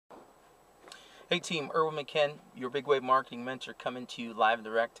Hey team, Erwin McKen, your big wave marketing mentor, coming to you live and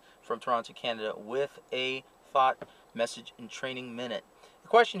direct from Toronto, Canada with a thought, message, and training minute. The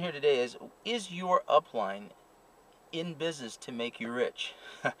question here today is your upline in business to make you rich?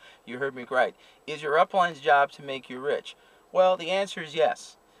 You heard me right. Is your upline's job to make you rich? Well, the answer is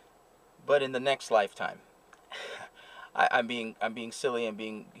yes, but in the next lifetime. I'm being silly and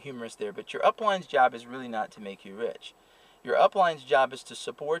being humorous there, but your upline's job is really not to make you rich. Your upline's job is to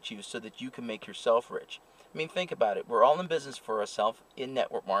support you so that you can make yourself rich. I mean, think about it. We're all in business for ourselves in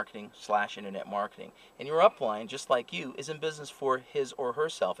network marketing / internet marketing. And your upline, just like you, is in business for his or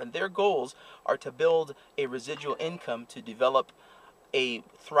herself. And their goals are to build a residual income to develop a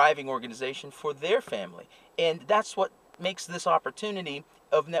thriving organization for their family. And that's what makes this opportunity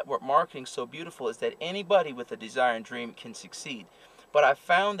of network marketing so beautiful, is that anybody with a desire and dream can succeed. But I've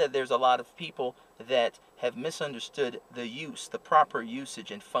found that there's a lot of people that have misunderstood the proper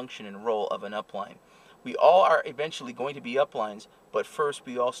usage and function and role of an upline. We all are eventually going to be uplines, but first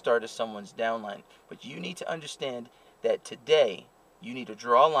we all start as someone's downline. But you need to understand that today you need to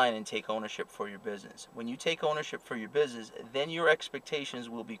draw a line and take ownership for your business. When you take ownership for your business, then your expectations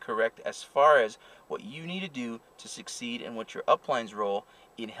will be correct as far as what you need to do to succeed and what your upline's role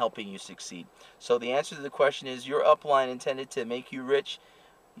in helping you succeed. So the answer to the question is, your upline intended to make you rich?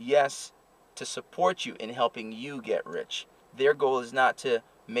 Yes, to support you in helping you get rich. Their goal is not to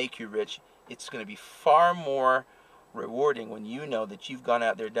make you rich. It's going to be far more rewarding when you know that you've gone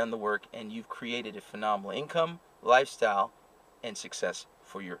out there, done the work, and you've created a phenomenal income, lifestyle, and success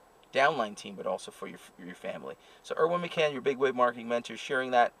for your downline team, but also for your family. So Erwin McKen, your big wave marketing mentor,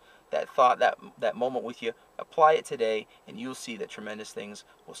 sharing that thought, that moment with you. Apply it today, and you'll see that tremendous things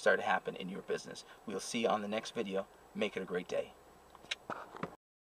will start to happen in your business. We'll see you on the next video. Make it a great day.